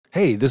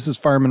Hey, this is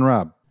Fireman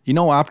Rob. You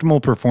know,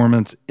 optimal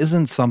performance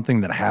isn't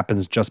something that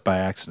happens just by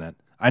accident.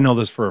 I know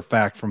this for a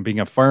fact from being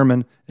a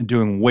fireman and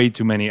doing way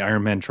too many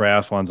Ironman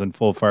triathlons in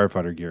full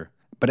firefighter gear.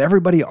 But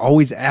everybody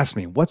always asks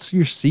me, what's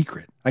your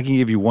secret? I can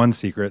give you one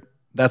secret.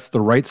 That's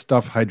the right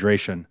stuff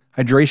hydration.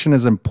 Hydration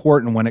is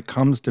important when it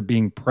comes to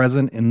being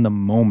present in the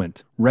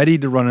moment, ready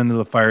to run into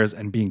the fires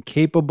and being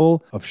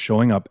capable of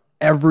showing up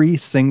every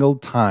single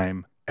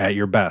time at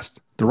your best.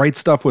 The Right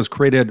Stuff was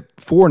created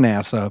for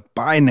NASA,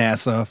 by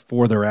NASA,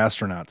 for their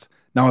astronauts.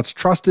 Now it's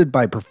trusted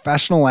by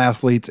professional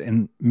athletes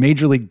in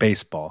Major League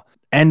Baseball,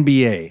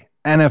 NBA,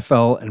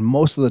 NFL, and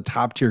most of the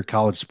top-tier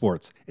college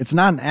sports. It's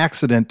not an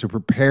accident to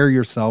prepare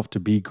yourself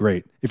to be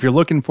great. If you're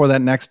looking for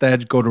that next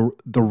edge, go to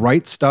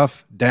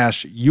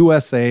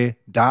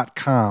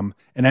therightstuff-usa.com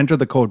and enter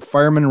the code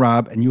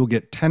FiremanRob and you will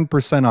get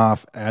 10%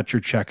 off at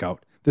your checkout.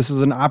 This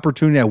is an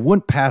opportunity I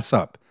wouldn't pass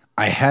up.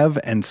 I have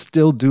and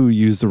still do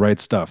use The Right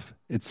Stuff.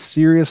 It's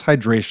serious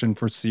hydration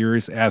for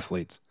serious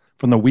athletes,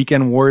 from the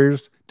weekend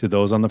warriors to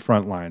those on the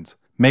front lines.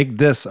 Make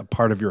this a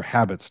part of your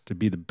habits to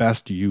be the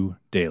best you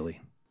daily.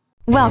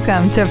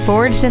 Welcome to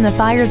Forged in the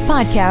Fires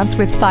podcast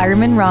with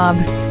Fireman Rob.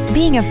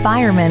 Being a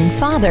fireman,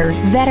 father,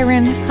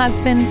 veteran,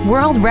 husband,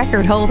 world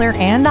record holder,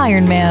 and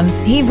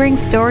Ironman, he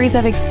brings stories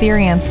of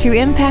experience to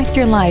impact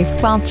your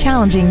life while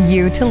challenging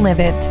you to live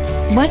it.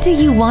 What do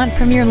you want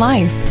from your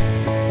life?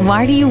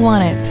 Why do you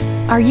want it?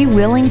 Are you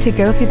willing to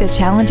go through the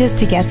challenges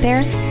to get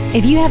there?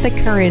 If you have the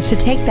courage to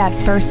take that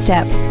first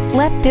step,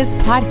 let this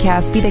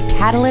podcast be the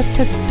catalyst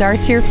to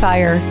start your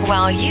fire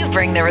while you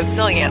bring the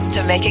resilience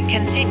to make it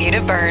continue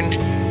to burn.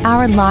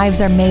 Our lives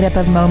are made up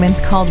of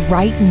moments called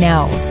right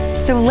nows.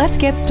 So let's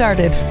get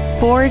started.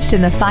 Forged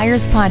in the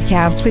Fires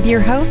podcast with your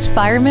host,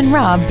 Fireman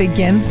Rob,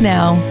 begins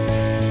now.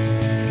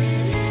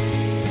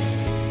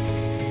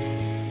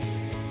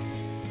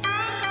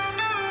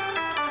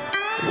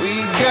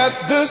 We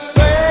got the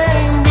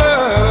same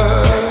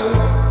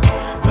blood,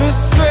 the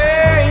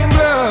same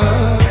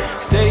blood.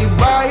 Stay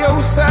by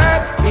your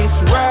side,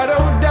 it's ride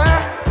or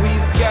die.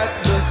 We've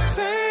got the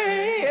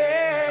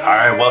same. All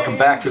right, welcome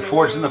back to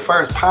Forged in the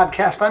Fires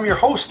podcast. I'm your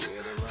host,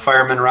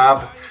 Fireman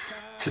Rob.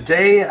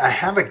 Today, I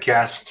have a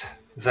guest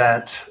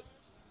that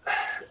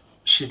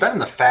she's been in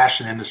the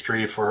fashion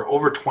industry for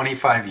over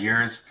 25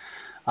 years.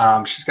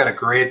 She's got a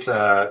great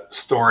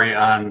story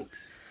on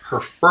her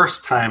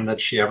first time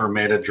that she ever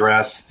made a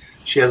dress.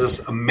 She has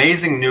this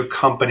amazing new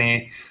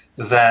company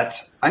that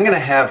I'm going to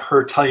have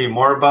her tell you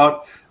more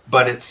about,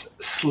 but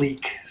it's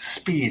sleek,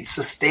 speed,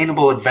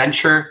 sustainable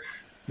adventure.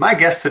 My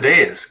guest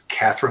today is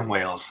Catherine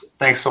Wales.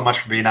 Thanks so much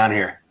for being on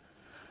here.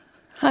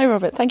 Hi,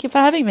 Robert. Thank you for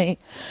having me.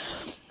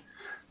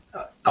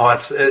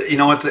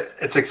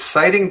 It's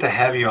exciting to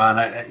have you on.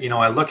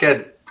 I look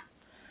at,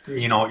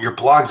 your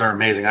blogs are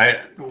amazing.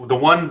 The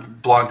one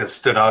blog that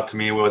stood out to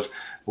me was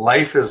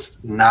Life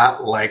is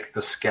Not Like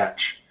the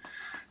Sketch.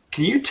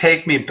 Can you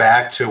take me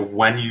back to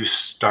when you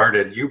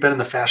started? You've been in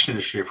the fashion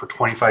industry for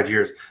 25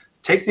 years.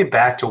 Take me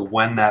back to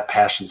when that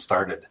passion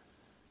started.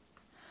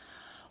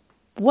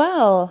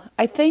 Well,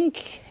 I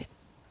think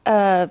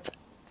it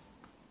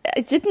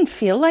didn't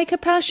feel like a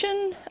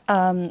passion.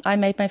 I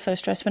made my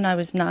first dress when I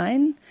was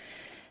 9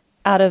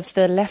 out of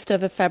the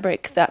leftover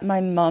fabric that my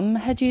mum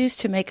had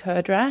used to make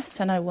her dress,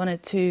 and I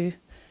wanted to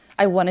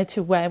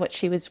wear what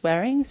she was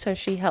wearing, so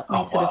she helped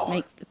me of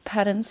make the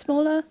pattern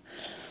smaller.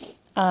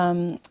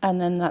 And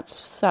then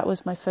that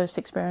was my first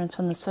experience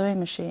on the sewing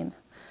machine.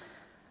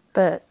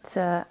 But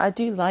I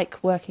do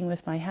like working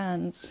with my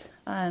hands,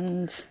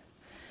 and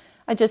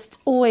I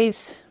just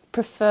always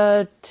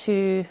preferred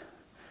to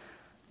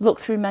look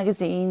through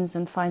magazines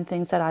and find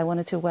things that I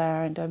wanted to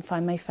wear and don't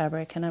find my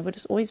fabric. And I was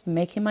just always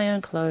making my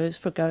own clothes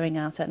for going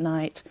out at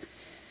night.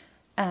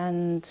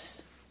 And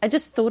I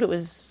just thought it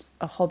was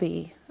a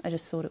hobby. I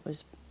just thought it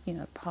was,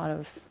 part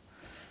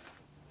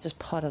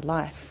of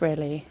life,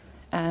 really.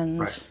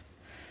 And, right.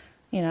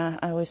 I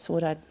always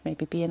thought I'd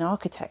maybe be an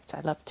architect.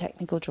 I loved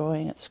technical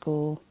drawing at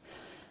school.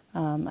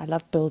 I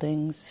loved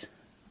buildings.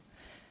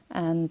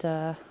 And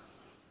I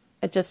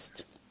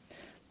just,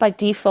 by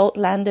default,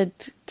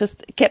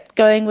 kept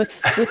going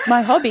with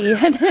my hobby.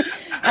 And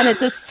it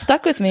just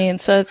stuck with me.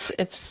 And so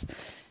it's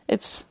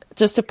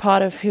just a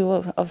part of who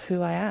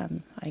I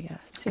am, I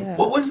guess. Yeah.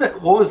 What was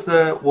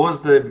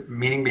the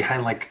meaning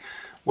behind,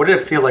 what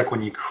did it feel like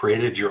when you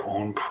created your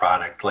own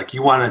product? Like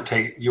you wanted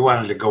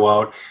to go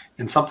out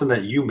in something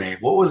that you made.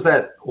 What was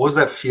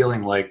that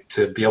feeling like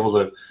to be able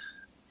to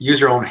use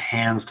your own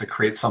hands to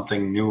create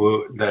something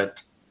new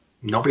that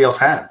nobody else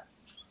had?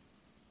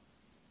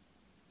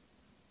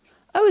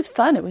 It was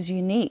fun. It was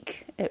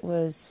unique. It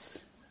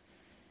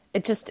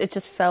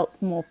just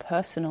felt more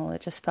personal. It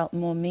just felt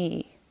more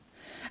me.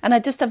 And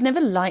I've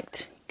never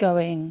liked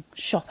going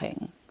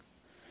shopping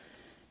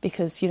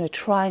because,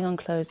 trying on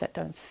clothes that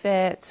don't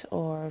fit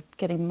or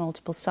getting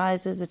multiple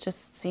sizes, it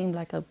just seemed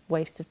like a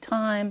waste of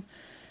time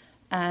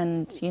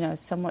and,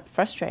 somewhat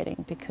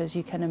frustrating because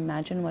you can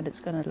imagine what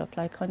it's going to look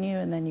like on you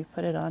and then you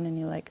put it on and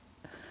you're like,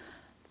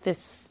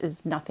 this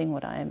is nothing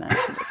what I imagined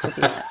it to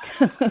be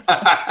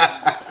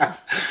like.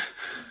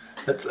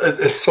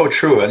 It's so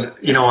true, and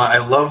I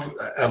love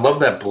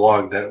that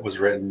blog that was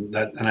written,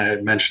 and I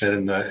had mentioned it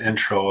in the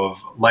intro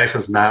of life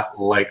is not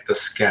like the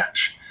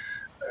sketch.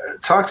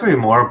 Talk to me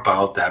more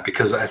about that,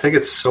 because I think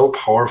it's so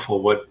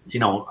powerful. What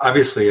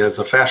obviously, as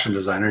a fashion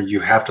designer, you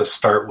have to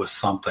start with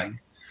something,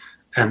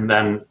 and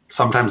then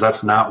sometimes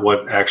that's not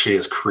what actually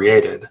is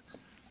created.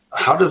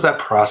 How does that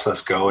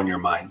process go in your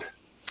mind?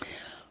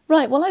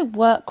 Right. Well, I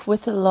work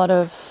with a lot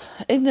of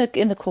in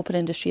the corporate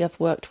industry. I've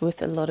worked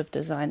with a lot of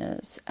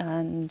designers,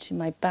 and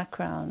my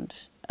background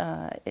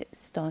it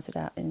started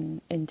out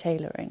in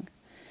tailoring,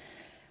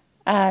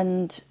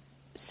 and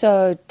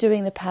so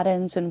doing the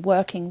patterns and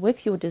working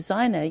with your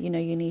designer, you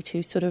need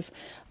to sort of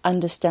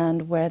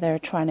understand where they're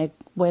trying to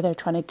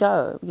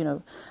go.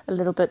 A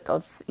little bit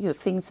of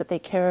things that they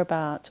care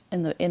about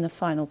in the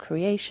final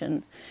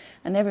creation,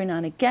 and every now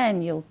and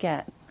again you'll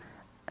get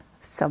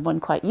someone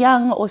quite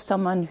young or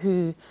someone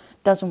who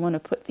doesn't want to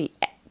put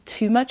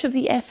too much of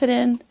the effort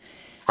in,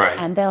 right?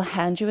 And they'll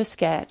hand you a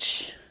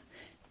sketch,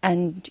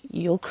 and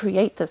you'll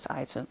create this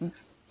item,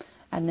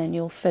 and then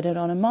you'll fit it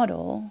on a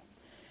model,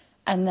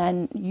 and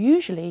then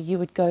usually you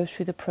would go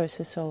through the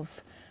process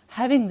of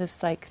having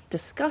this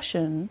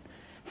discussion,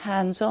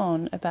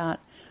 hands-on, about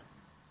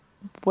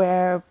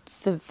where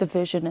the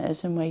vision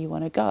is and where you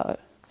want to go.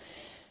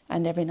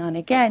 And every now and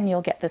again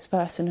you'll get this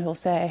person who'll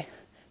say,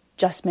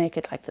 just make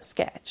it like the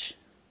sketch.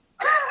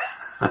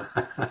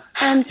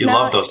 And you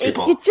love those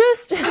people. You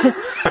just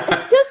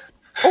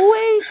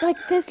always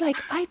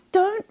I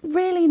don't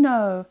really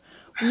know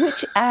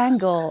which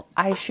angle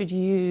I should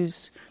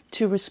use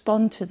to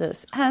respond to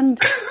this. And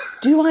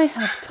do I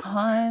have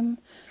time?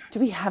 Do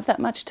we have that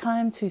much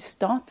time to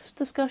start this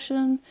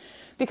discussion?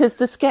 Because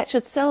the sketch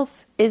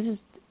itself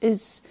is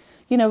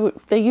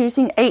they're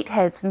using 8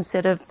 heads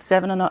instead of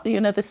 7 or not.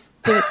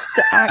 The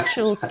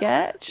actual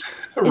sketch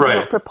is right.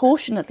 not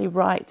proportionately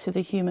right to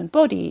the human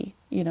body.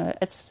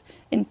 It's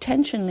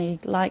intentionally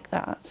like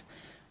that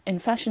in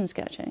fashion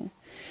sketching.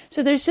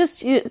 So there's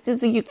just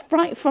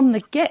right from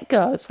the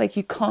get-go, it's like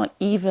you can't,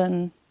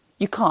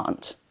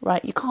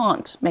 right? You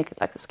can't make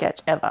it like a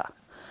sketch ever.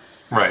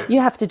 Right.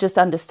 You have to just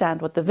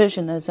understand what the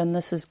vision is, and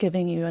this is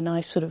giving you a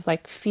nice sort of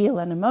feel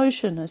and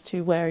emotion as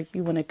to where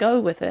you want to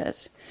go with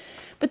it.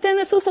 But then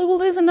it's also,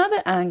 there's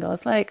another angle.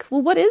 It's like,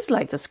 what is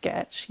like the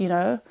sketch?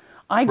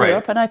 I grew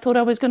up and I thought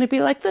I was going to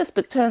be like this,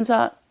 but turns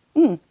out,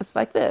 it's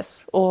like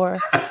this. Or,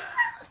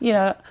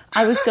 I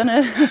was going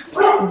to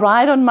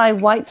ride on my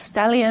white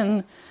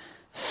stallion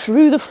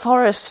through the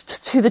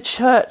forest to the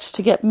church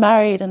to get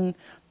married and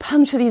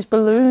puncture these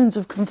balloons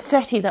of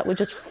confetti that would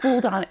just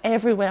fall down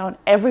everywhere on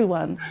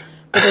everyone.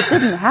 But it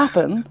didn't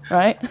happen,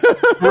 right?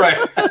 Right.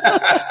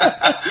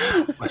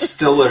 But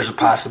still, there's a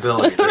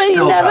possibility. There's You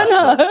still never a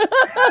possibility.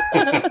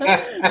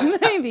 know.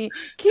 Maybe.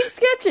 Keep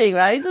sketching,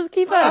 right? Just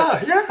keep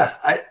at it. Yeah.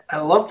 I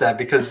love that,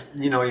 because,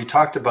 you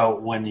talked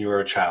about when you were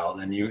a child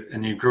and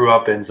you grew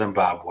up in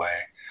Zimbabwe.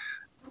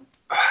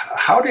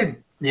 How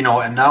did,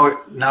 and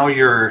now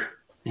you're,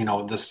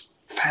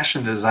 this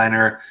fashion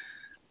designer.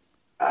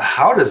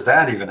 How does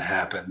that even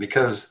happen?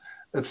 Because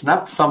it's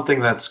not something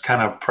that's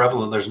kind of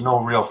prevalent. There's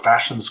no real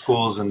fashion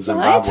schools in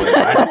Zimbabwe.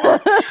 Right?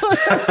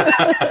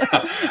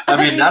 I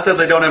mean, not that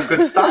they don't have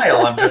good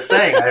style. I'm just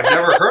saying, I've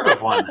never heard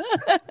of one.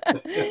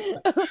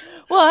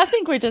 Well, I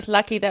think we're just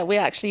lucky that we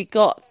actually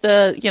got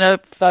the,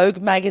 Vogue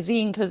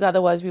magazine, because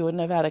otherwise we wouldn't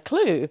have had a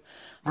clue.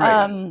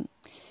 Right.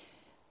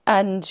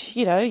 And,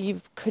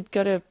 you could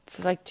go to,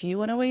 do you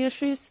want to wear your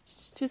shoes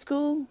to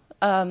school?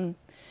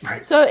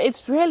 Right. So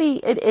it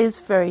is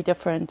very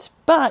different,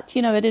 but,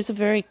 it is a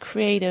very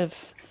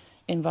creative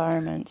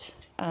environment,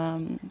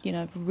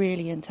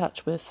 really in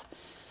touch with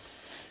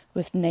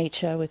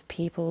nature, with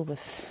people,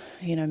 with,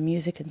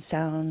 music and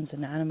sounds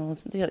and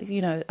animals.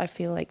 I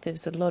feel like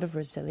there's a lot of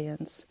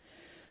resilience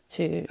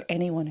to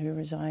anyone who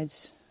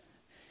resides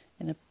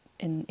in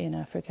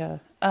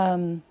Africa.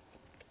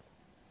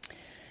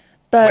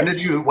 But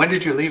when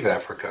did you leave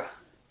Africa?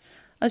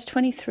 I was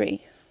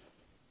 23.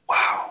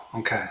 Wow.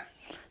 Okay.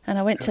 And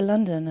I went to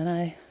London,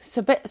 and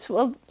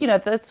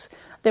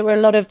there were a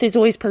lot of, there's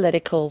always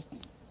political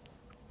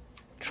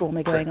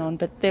trauma going on,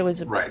 but there was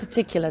a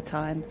particular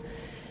time,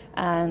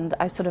 and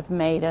I sort of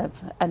made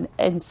an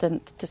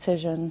instant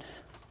decision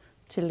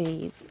to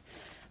leave.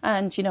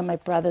 And, my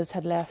brothers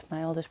had left.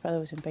 My oldest brother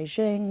was in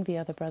Beijing, the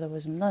other brother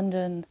was in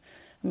London,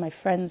 and my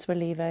friends were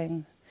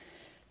leaving.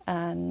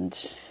 And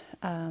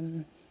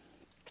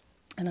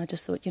I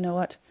just thought, you know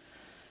what?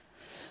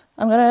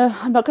 I'm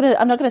not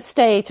gonna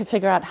stay to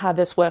figure out how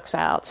this works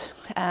out.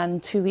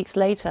 And 2 weeks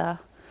later,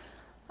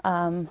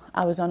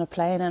 I was on a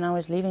plane and I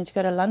was leaving to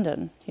go to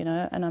London,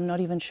 and I'm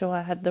not even sure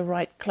I had the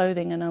right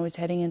clothing, and I was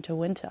heading into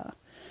winter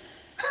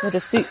with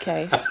a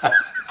suitcase.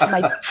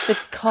 The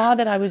car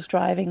that I was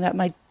driving,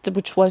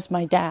 which was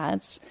my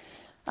dad's,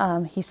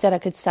 he said I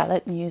could sell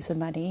it and use the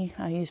money.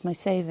 I used my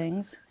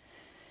savings.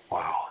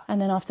 Wow. And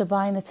then after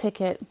buying the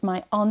ticket,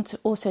 my aunt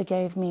also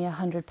gave me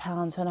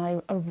 £100,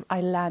 and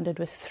I landed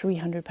with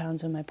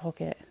 £300 in my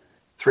pocket.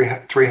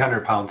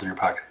 300 pounds in your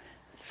pocket.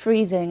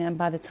 freezing, and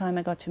by the time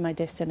I got to my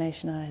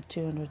destination, I had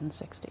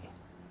 260.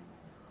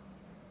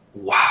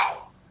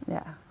 Wow.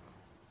 Yeah.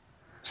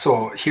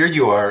 So here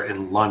you are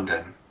in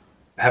London,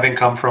 having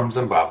come from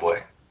Zimbabwe,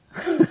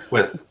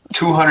 with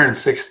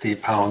 260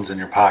 pounds in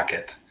your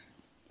pocket.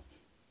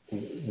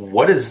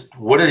 What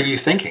are you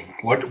thinking?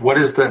 What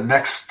is the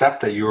next step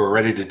that you were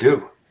ready to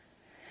do?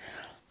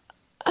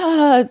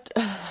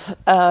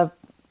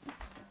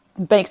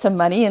 Make some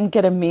money and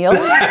get a meal.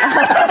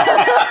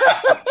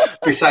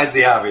 Besides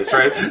the obvious,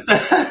 right?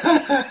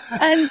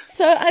 And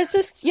so I was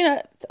just,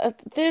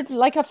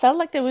 I felt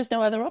like there was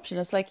no other option.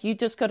 It's like, you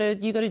got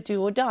to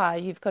do or die.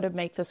 You've got to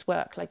make this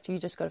work. Like, you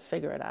just got to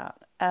figure it out.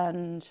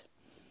 And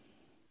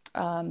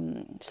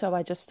so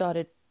I just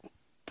started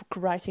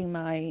writing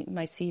my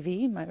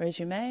CV, my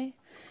resume,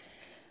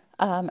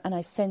 and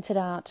I sent it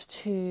out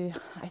to,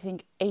 I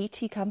think,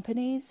 80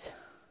 companies.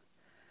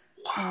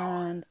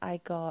 Wow. And I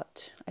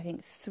got, I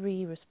think,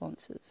 3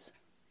 responses.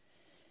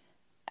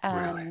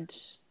 And really?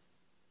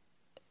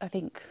 I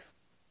think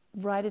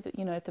right at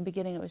the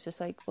beginning, it was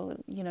just like, well,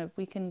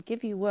 we can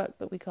give you work,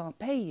 but we can't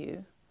pay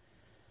you.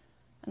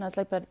 And I was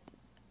like, but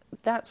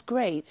that's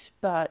great,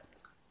 but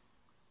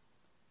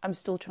I'm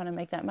still trying to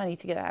make that money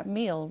to get that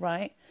meal,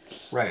 right?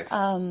 Right.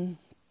 And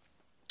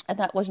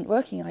that wasn't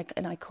working.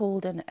 I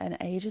called an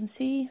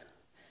agency.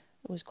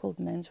 It was called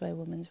Menswear,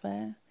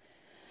 Womenswear,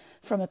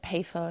 from a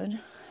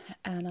payphone.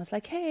 And I was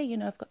like, hey,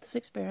 I've got this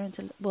experience.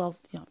 And,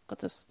 I've got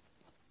this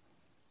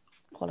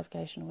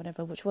qualification or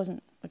whatever, which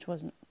wasn't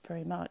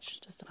very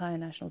much, just a higher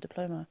national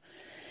diploma.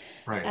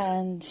 Right.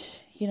 And,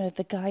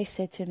 the guy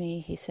said to me,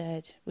 he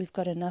said, we've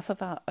got enough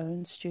of our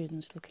own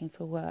students looking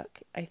for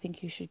work. I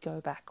think you should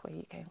go back where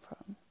you came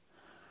from.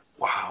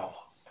 Wow.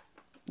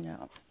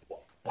 Yeah.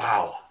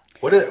 Wow.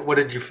 What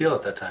did you feel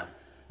at that time?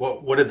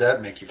 What did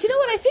that make you feel? Do you know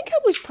what? I think I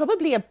was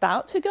probably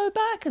about to go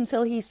back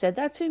until he said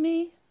that to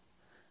me.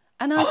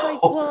 And I was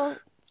like, well,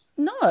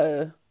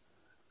 no.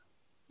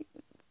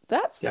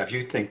 Yeah, if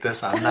you think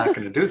this, I'm not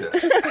going to do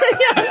this.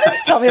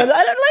 Tell me. I don't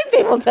like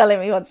people telling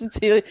me what to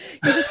do. You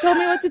just told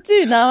me what to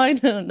do. Now I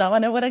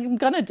know what I'm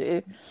going to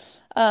do.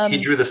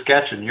 He drew the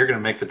sketch, and you're going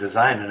to make the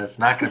design, and it's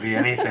not going to be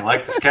anything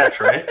like the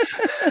sketch, right?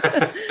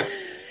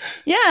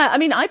 Yeah, I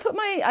mean,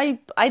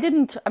 I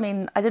didn't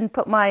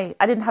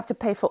have to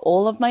pay for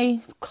all of my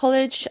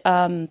college,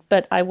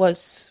 but I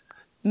was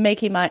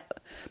making my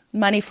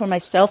money for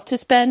myself to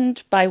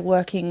spend by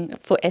working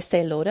for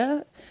Estee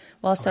Lauder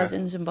whilst I was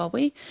in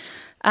Zimbabwe.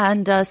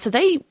 And so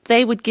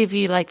they would give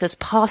you like this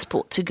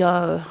passport to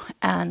go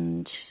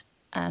and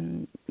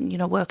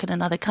work in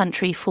another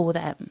country for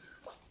them.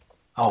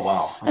 Oh,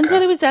 wow. Okay. And so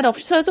there was that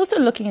option. So I was also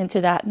looking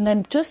into that, and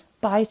then just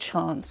by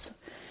chance,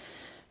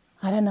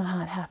 I don't know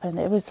how it happened.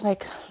 It was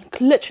like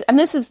literally, and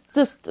this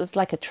is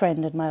like a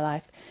trend in my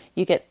life.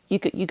 You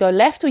go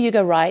left or you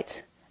go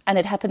right, and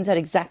it happens at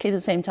exactly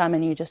the same time,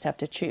 and you just have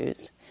to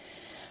choose.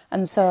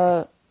 And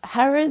so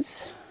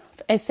Harrods,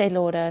 Estee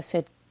Lauder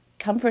said,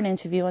 come for an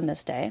interview on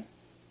this day.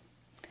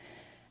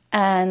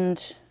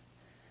 And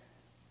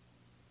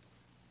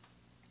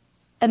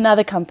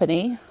another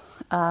company,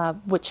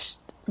 which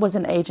was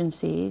an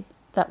agency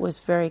that was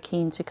very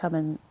keen to come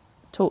and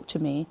talk to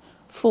me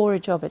for a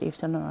job at Yves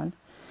Saint Laurent,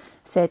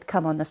 said,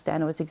 come on this day.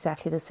 And it was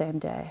exactly the same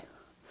day.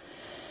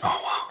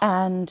 Oh,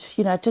 wow. And,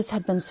 it just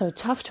had been so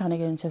tough trying to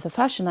get into the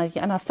fashion.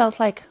 And I felt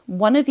like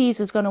one of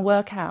these is going to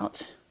work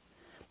out,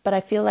 but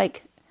I feel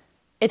like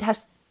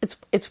it's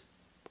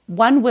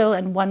one will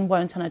and one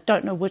won't, and I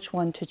don't know which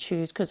one to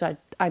choose because I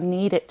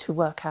need it to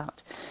work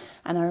out.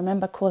 And I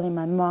remember calling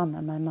my mum,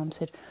 and my mum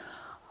said,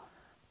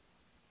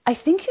 I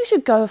think you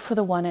should go for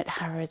the one at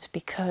Harrods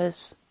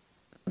because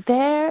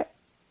they're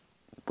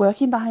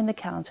working behind the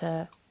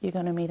counter. You're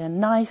going to meet a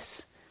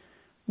nice,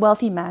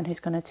 wealthy man who's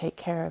going to take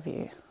care of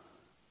you.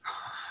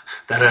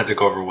 That had to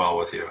go over well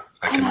with you.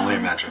 I can only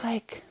imagine.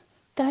 Like,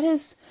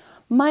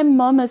 my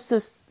mom is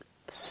just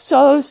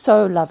so,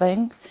 so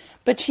loving.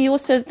 But she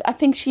also, I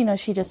think she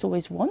just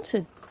always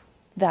wanted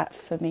that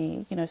for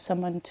me,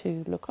 someone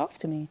to look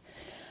after me.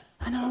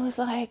 And I was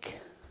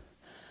like,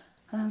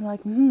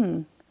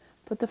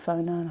 put the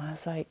phone on. I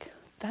was like,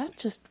 that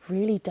just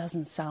really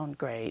doesn't sound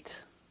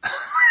great.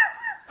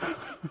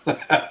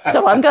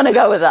 So I'm going to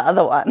go with the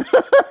other one.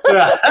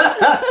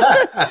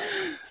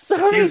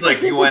 Sorry, it seems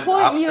like you went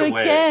opposite you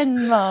way.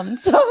 Again, Mom.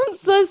 So I'm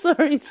so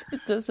sorry to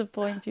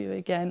disappoint you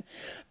again.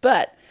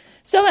 But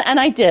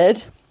and I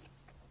did.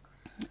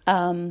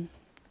 And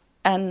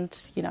I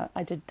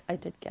did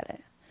get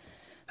it.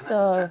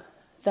 So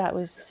that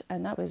was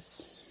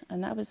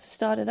the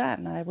start of that.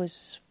 And I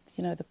was,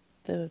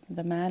 the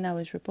man I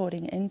was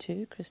reporting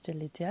into, Christer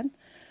Lidén,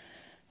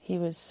 he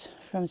was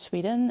from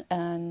Sweden,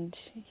 and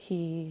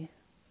he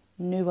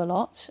knew a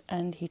lot,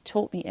 and he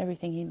taught me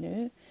everything he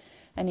knew,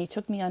 and he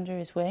took me under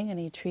his wing, and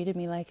he treated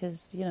me like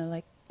his,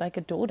 like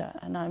a daughter,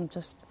 and I'm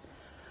just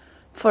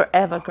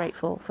forever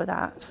grateful for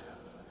that.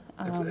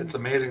 It's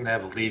amazing to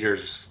have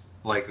leaders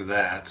like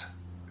that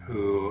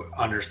who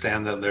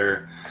understand that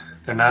they're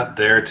not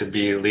there to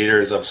be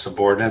leaders of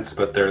subordinates,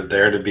 but they're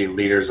there to be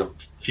leaders of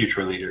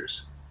future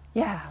leaders.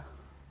 Yeah.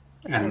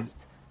 And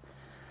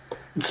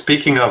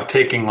speaking of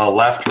taking a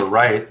left or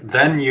right,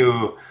 then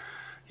you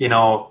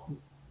know,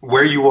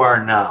 where you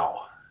are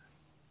now,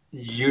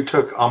 you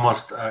took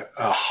almost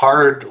a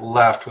hard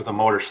left with a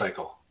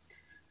motorcycle.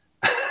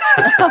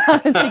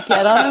 To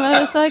get on a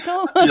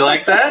motorcycle. You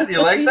like that?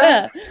 You like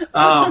that?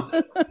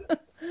 Yeah.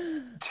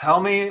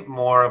 Tell me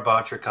more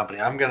about your company.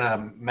 I'm going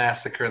to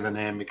massacre the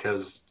name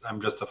because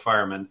I'm just a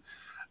fireman.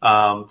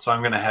 So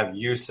I'm going to have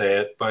you say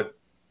it. But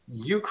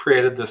you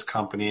created this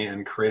company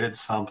and created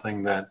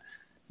something that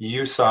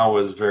you saw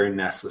was very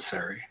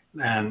necessary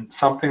and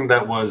something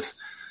that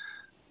was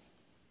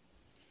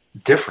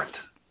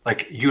different,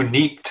 like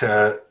unique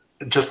to,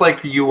 just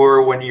like you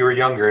were when you were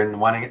younger and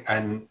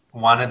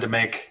wanted to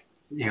make,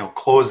 you know,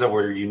 clothes that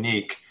were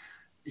unique.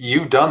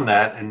 You've done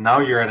that, and now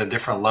you're at a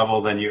different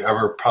level than you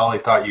ever probably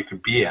thought you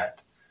could be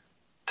at.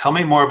 Tell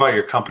me more about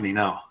your company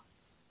now.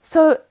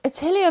 So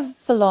Atelier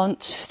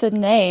Volant, the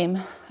name,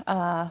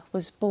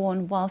 was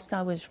born whilst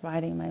I was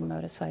riding my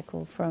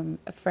motorcycle from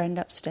a friend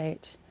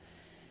upstate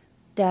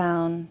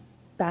down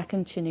back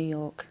into New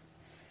York.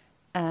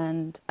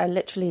 And I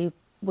literally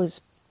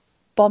was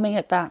bombing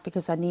it back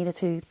because I needed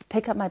to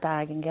pick up my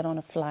bag and get on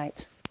a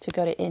flight to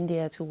go to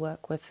India to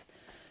work with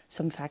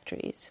some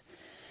factories.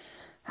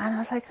 And I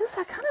was like,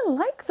 I kind of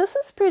like this.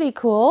 Is pretty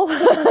cool.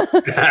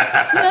 It's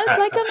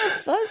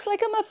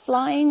like I'm a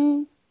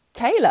flying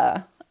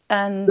tailor,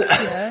 and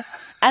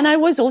and I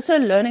was also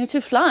learning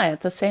to fly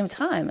at the same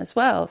time as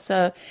well.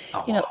 So,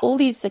 all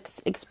these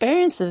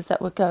experiences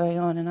that were going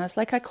on, and I was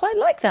like, I quite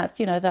like that.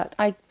 That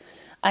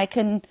I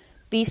can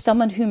be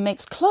someone who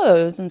makes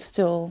clothes and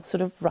still sort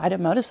of ride a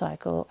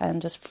motorcycle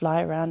and just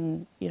fly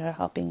around,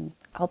 helping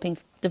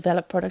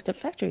develop product at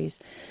factories.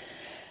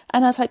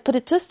 And I was like, but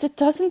it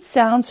doesn't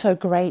sound so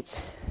great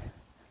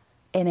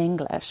in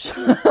English.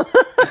 And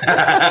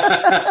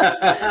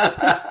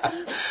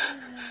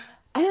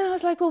I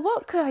was like, well,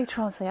 what could I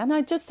translate? And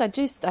I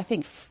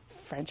think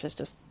French is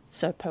just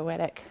so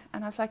poetic.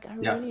 And I was like, I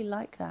really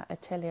like that,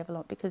 Atelier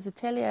Volant, because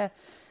Atelier,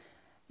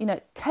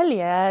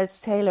 Atelier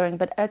is tailoring,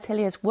 but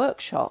Atelier is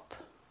workshop.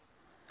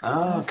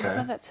 Oh, okay.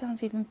 Like, that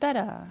sounds even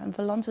better. And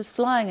Volant is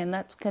flying, and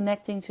that's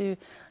connecting to,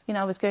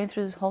 I was going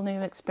through this whole new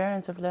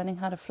experience of learning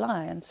how to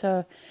fly. And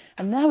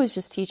that was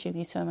just teaching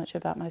me so much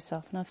about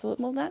myself. And I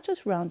thought, well, that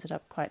just rounds it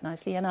up quite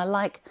nicely. And I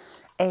like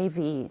AV.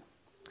 Yes.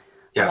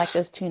 I like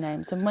those two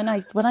names. And when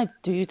I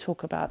do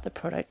talk about the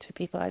product to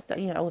people,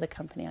 or the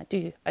company,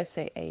 I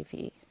say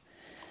AV.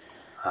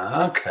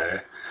 Okay.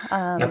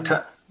 Now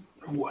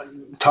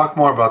talk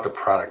more about the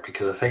product,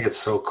 because I think it's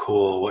so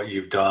cool what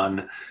you've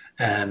done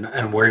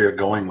and where you're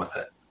going with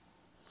it.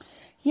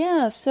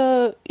 Yeah,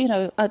 so,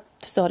 I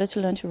started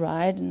to learn to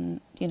ride, and,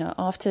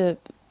 after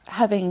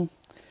having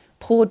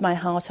poured my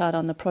heart out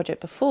on the project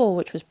before,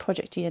 which was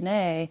Project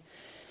DNA,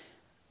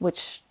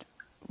 which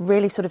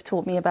really sort of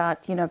taught me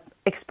about,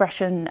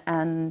 expression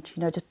and,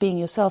 just being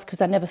yourself,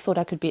 because I never thought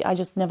I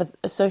just never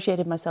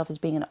associated myself as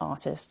being an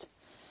artist.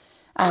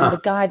 And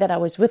the guy that I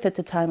was with at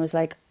the time was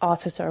like,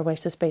 artists are a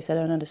waste of space. I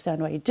don't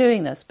understand why you're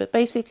doing this. But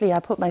basically, I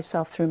put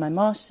myself through my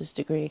master's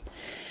degree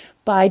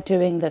by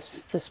doing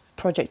this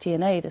Project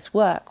DNA, this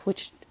work,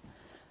 which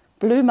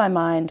blew my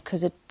mind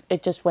because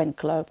it just went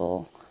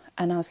global.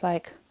 And I was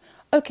like,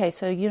 okay,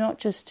 so you're not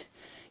just,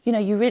 you're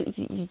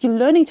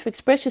learning to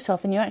express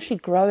yourself, and you're actually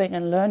growing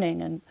and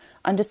learning and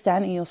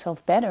understanding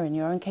yourself better and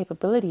your own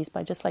capabilities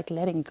by just like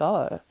letting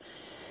go.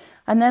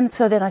 And then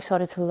I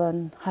started to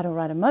learn how to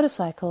ride a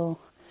motorcycle.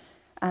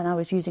 And I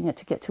was using it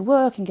to get to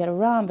work and get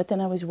around, but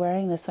then I was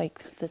wearing this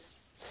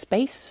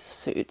space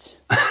suit.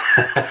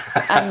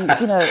 And,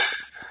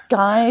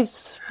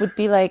 guys would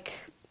be like,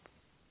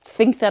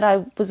 think that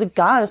I was a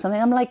guy or something.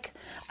 I'm like,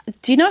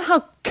 do you know how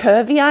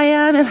curvy I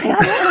am? And I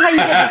don't know how you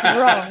get this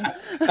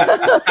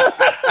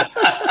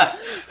wrong.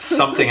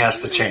 Something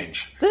has to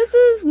change. This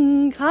is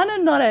kind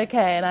of not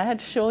okay. And I had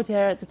short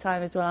hair at the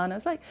time as well. And I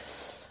was like,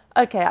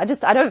 okay, I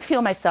don't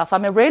feel myself.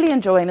 I'm really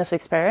enjoying this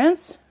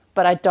experience,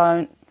 but I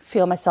don't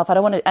feel myself. I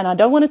don't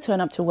want to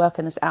turn up to work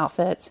in this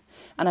outfit,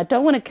 and I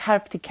don't want to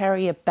have to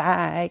carry a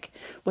bag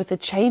with a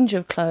change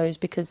of clothes,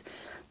 because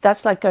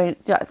that's why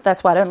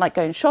I don't like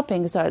going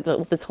shopping, because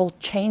this whole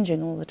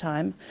changing all the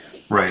time.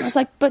 Right. I was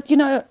like, but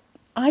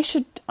I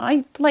should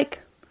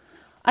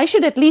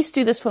at least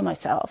do this for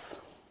myself.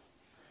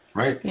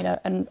 Right.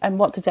 And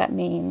what does that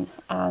mean?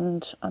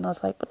 And I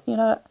was like, but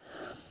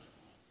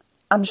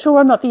I'm sure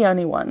I'm not the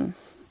only one.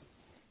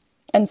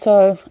 And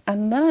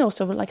then I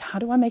also was like, how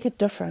do I make it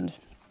different?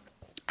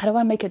 How do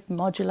I make it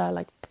modular?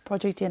 Like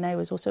Project DNA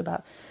was also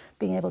about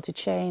being able to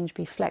change,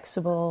 be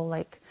flexible.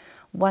 Like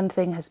one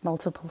thing has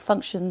multiple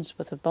functions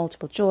with a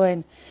multiple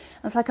join.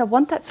 I was like, I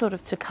want that sort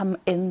of to come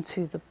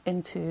into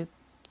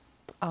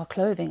our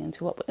clothing,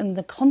 in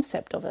the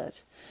concept of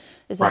it.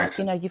 Is that,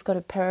 you've got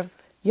a pair of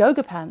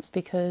yoga pants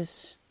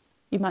because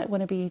you might want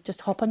to be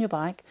just hop on your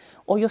bike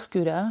or your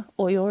scooter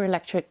or your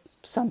electric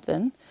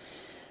something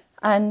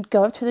and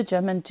go up to the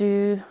gym and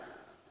do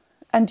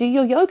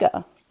your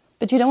yoga.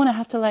 but you don't want to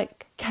have to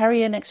like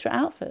carry an extra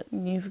outfit.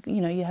 And you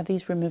have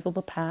these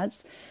removable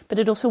pads, but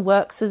it also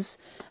works as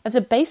a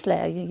base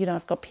layer.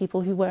 I've got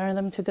people who wear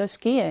them to go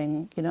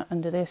skiing,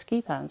 under their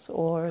ski pants,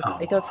 or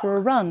they go for a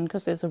run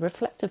because there's a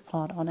reflective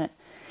part on it.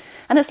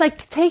 And it's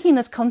like taking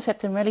this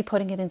concept and really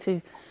putting it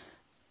into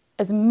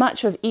as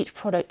much of each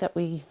product that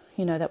we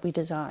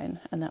design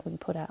and that we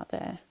put out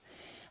there.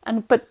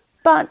 And but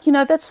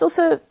that's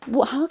also,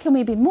 well, how can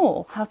we be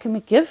more? How can we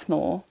give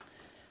more?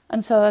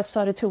 And so I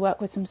started to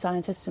work with some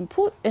scientists in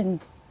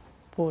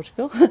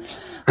Portugal,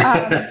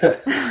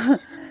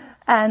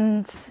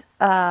 and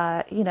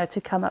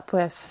to come up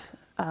with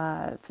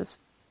this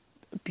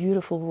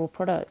beautiful raw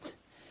product,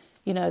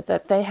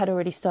 that they had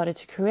already started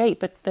to create.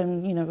 But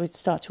then we'd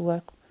start to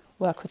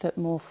work with it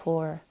more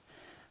for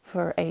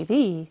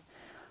AV,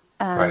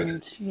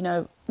 and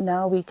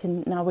now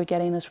we're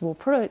getting this raw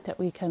product that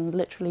we can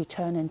literally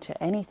turn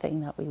into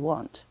anything that we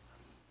want.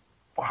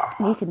 Wow.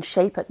 We can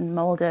shape it and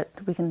mold it.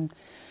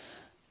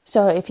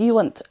 So if you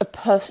want a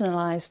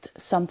personalized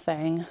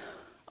something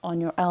on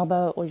your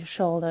elbow or your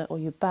shoulder or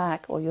your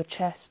back or your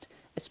chest,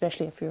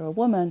 especially if you're a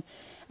woman,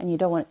 and you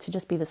don't want it to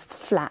just be this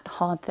flat,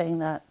 hard thing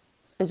that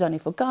is only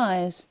for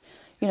guys,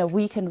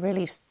 we can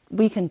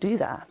do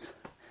that.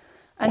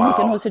 And we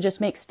can also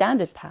just make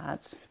standard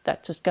pads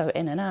that just go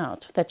in and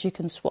out, that you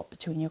can swap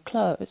between your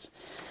clothes.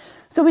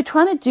 So we're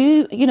trying to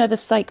do,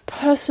 this like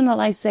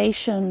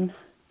personalization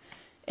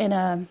in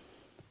a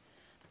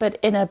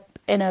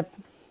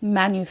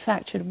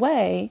manufactured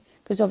way,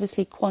 because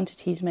obviously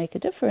quantities make a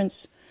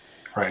difference.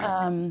 Right.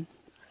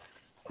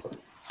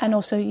 And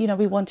also,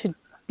 we want to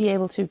be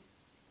able to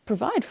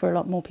provide for a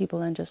lot more people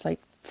than just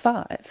like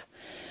 5.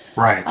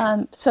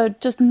 Right. So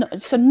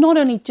not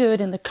only do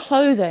it in the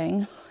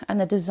clothing and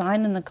the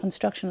design and the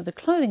construction of the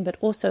clothing, but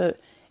also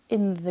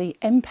in the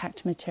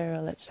impact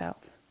material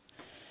itself.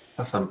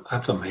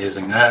 That's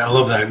amazing. I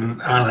love that. And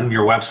on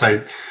your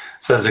website, it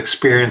says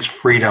experience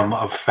freedom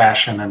of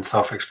fashion and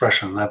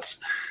self-expression.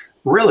 That's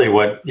really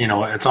what,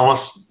 it's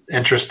almost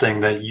interesting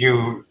that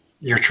your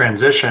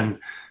transition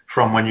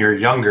from when you're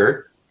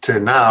younger to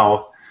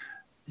now,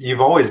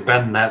 you've always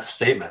been that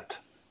statement.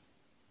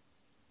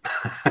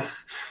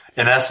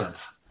 In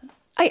essence.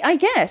 I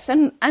guess.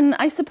 And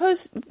I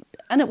suppose,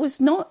 and it's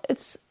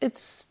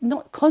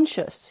not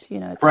conscious,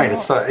 it's right. not.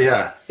 It's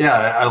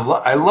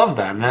I love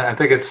that. And I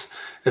think it's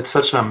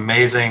such an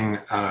amazing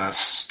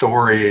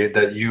story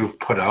that you've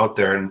put out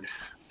there,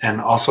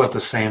 and also at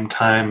the same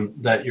time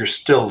that you're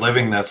still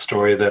living that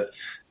story, that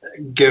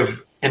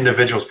give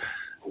individuals.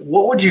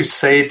 What would you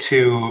say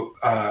to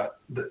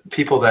the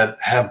people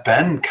that have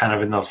been kind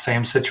of in those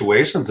same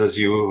situations as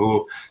you,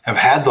 who have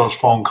had those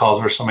phone calls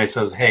where somebody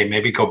says, hey,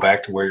 maybe go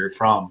back to where you're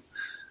from?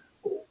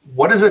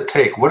 What does it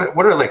take?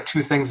 What are like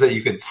 2 things that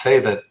you could say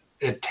that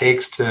it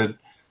takes to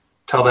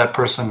tell that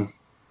person,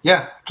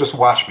 yeah, just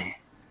watch me?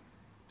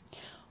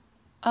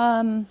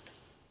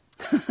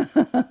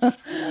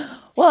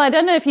 Well, I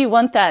don't know if you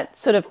want that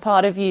sort of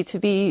part of you to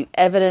be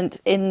evident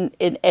in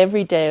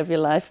every day of your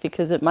life,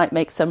 because it might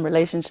make some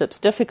relationships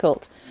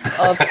difficult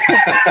of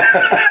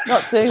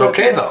not doing what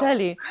people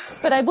tell you.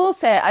 But I will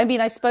say,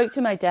 I spoke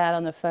to my dad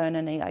on the phone,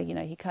 and he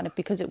kind of,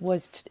 because it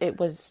was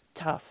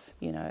tough,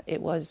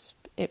 it was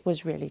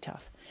really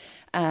tough.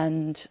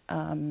 And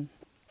I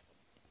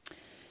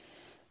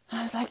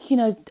was like,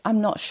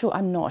 I'm not sure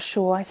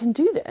I can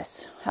do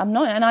this. I'm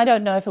not, and I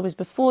don't know if it was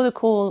before the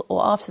call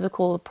or after the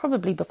call,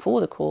 probably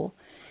before the call.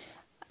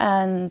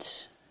 And,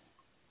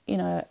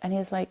 and he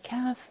was like,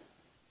 Kath,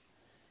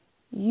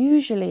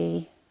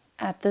 usually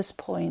at this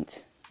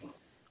point,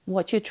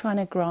 what you're trying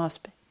to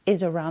grasp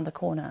is around the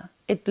corner.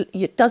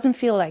 It doesn't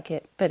feel like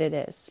it, but it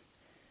is.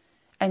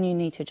 And you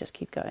need to just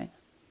keep going.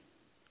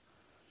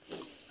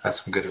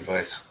 That's some good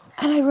advice.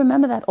 And I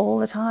remember that all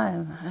the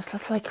time. It's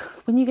just like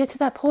when you get to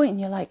that point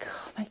and you're like,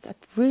 oh my God,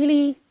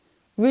 really,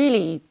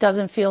 really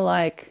doesn't feel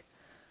like,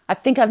 I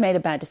think I've made a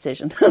bad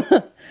decision.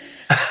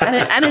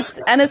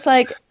 and it's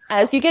like,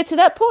 as you get to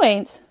that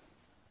point,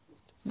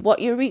 what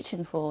you're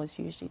reaching for is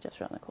usually just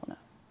around the corner.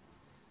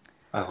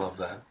 I love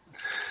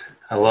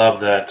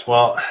that.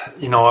 Well,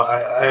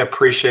 I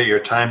appreciate your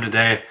time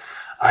today.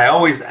 I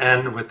always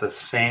end with the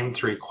same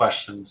 3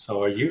 questions.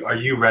 So are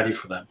you ready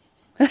for them?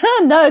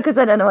 No, because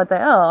I don't know what they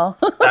are.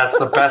 That's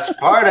the best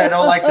part. I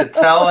don't like to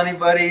tell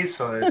anybody,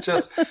 so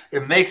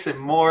it makes it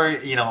more,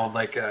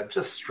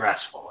 just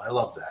stressful. I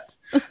love that.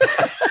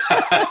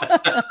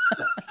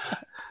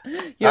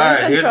 All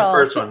right, here's the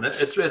first one.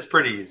 It's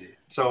pretty easy.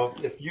 So,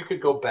 if you could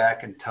go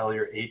back and tell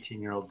your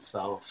 18-year-old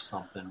self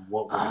something,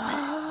 what would it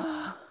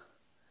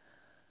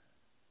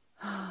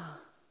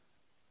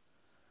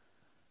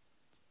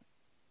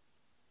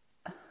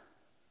be?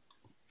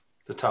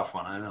 It's a tough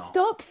one, I know.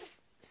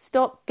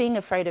 Stop being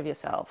afraid of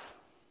yourself.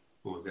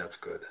 Ooh, that's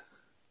good.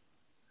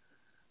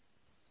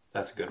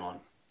 That's a good one.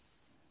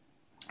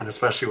 And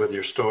especially with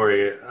your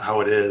story,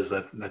 how it is,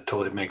 that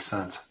totally makes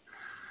sense.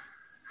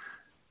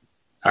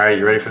 All right,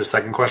 you ready for the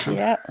second question?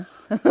 Yeah.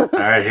 All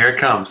right, here it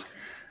comes.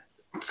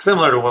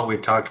 similar to what we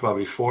talked about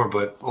before,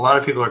 but a lot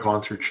of people are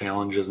going through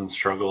challenges and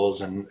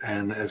struggles, and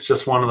it's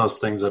just one of those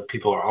things that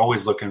people are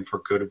always looking for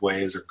good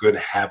ways or good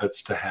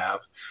habits to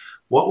have.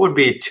 What would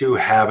be 2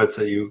 habits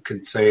that you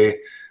could say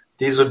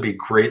these would be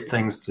great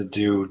things to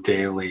do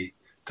daily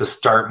to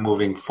start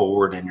moving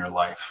forward in your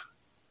life?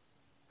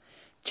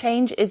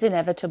 Change is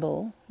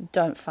inevitable.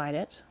 Don't fight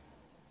it.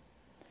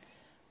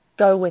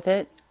 Go with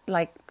it,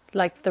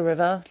 like the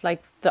river,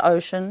 like the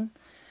ocean.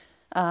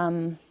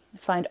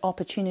 Find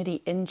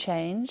opportunity in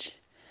change,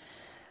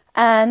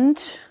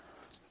 and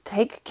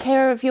take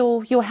care of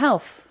your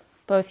health,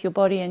 both your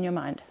body and your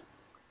mind.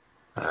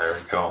 There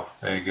we go.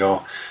 There you go.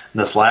 And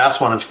this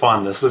last one is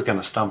fun. This is going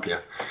to stump you.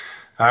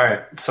 All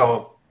right.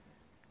 So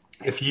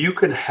if you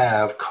could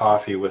have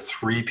coffee with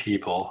 3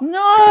 people,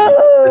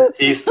 No!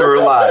 deceased or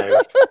alive,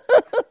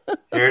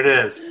 here it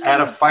is, at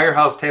a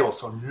firehouse table.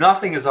 So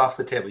nothing is off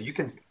the table. You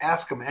can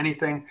ask them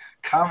anything,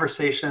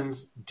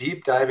 conversations,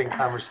 deep diving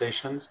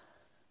conversations.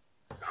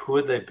 Who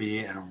would they be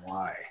and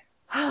why?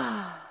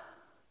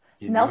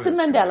 Nelson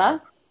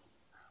Mandela.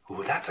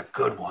 Ooh, that's a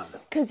good one.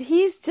 Because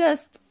he's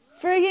just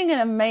frigging an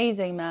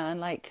amazing man.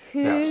 Like,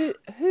 who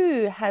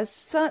has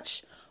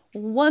such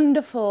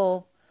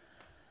wonderful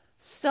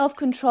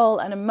self-control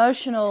and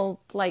emotional,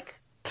 like,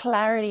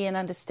 clarity and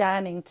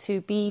understanding to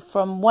be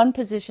from one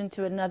position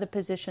to another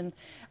position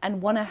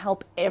and want to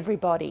help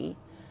everybody,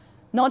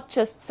 not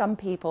just some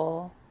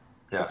people,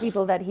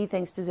 people that he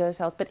thinks deserves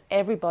help, but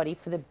everybody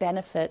for the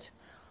benefit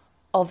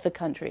of the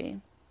country.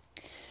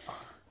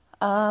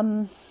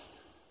 Coco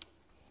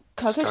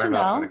Started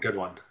off on a good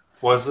one.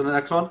 What was the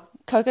next one?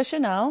 Coco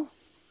Chanel.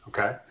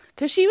 Okay.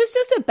 Because she was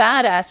just a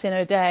badass in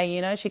her day, you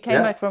know. She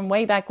came back from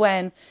way back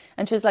when,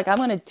 and she was like, I'm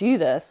going to do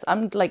this.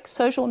 I'm like,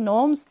 social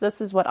norms,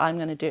 this is what I'm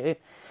going to do.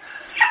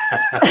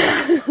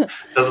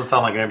 Doesn't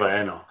sound like anybody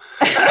I know.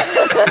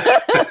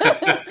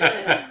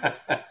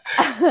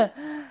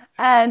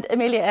 And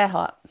Amelia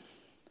Earhart.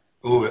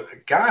 Ooh,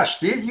 gosh,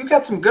 you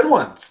got some good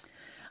ones.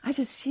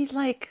 She's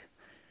like,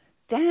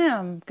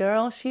 damn,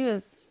 girl. She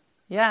was,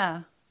 She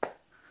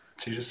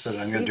just said,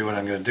 I'm going to do what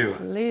I'm going to do.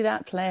 Flew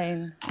that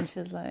plane. And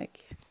she's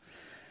like,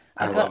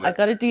 I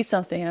got to do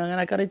something,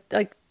 and I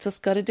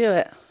just got to do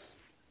it.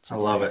 I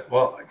love it.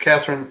 Well,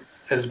 Catherine,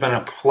 it has been a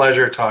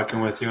pleasure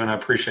talking with you, and I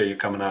appreciate you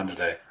coming on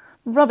today.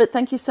 Robert,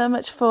 thank you so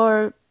much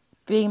for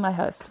being my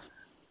host.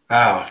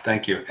 Oh,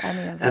 thank you.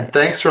 And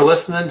thanks for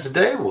listening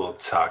today. We'll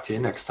talk to you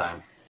next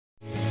time.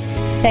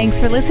 Thanks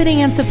for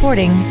listening and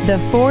supporting the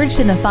Forged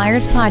in the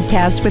Fires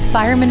podcast with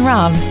Fireman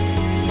Rob.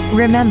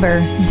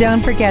 Remember,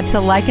 don't forget to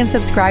like and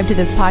subscribe to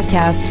this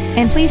podcast,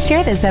 and please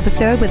share this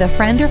episode with a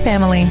friend or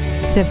family.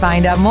 To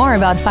find out more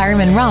about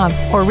Fireman Rob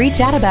or reach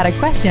out about a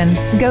question,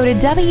 go to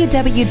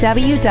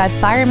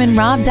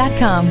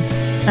www.firemanrob.com.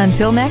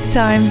 Until next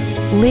time,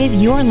 live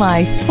your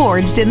life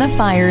forged in the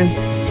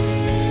fires.